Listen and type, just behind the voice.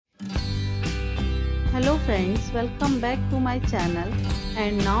Hello friends, welcome back to my channel,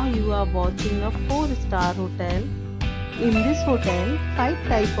 and now you are watching a 4-star hotel. In this hotel, 5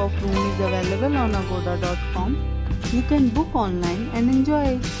 type of room is available on agoda.com. You can book online and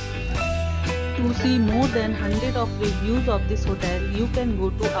enjoy it. To see more than 100 of reviews of this hotel, you can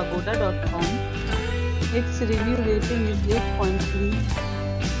go to agoda.com. Its review rating is 8.3.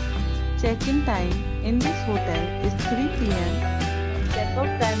 Check-in time in this hotel is 3 p.m.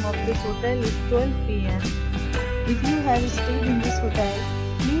 Check-out time of this hotel is 12 p.m. If you have stayed in this hotel,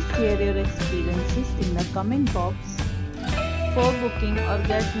 please share your experiences in the comment box. For booking or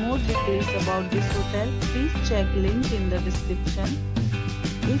get more details about this hotel, please check link in the description.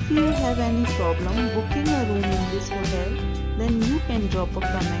 If you have any problem booking a room in this hotel, then you can drop a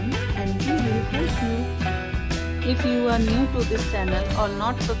comment and we will help you. If you are new to this channel or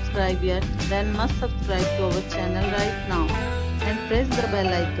not subscribed yet, then must subscribe to our channel right now and press the bell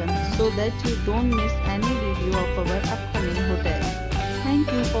icon so that you don't miss any video of our upcoming hotel.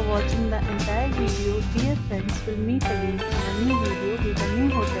 Thank you for watching the entire video. Dear friends, we'll meet again.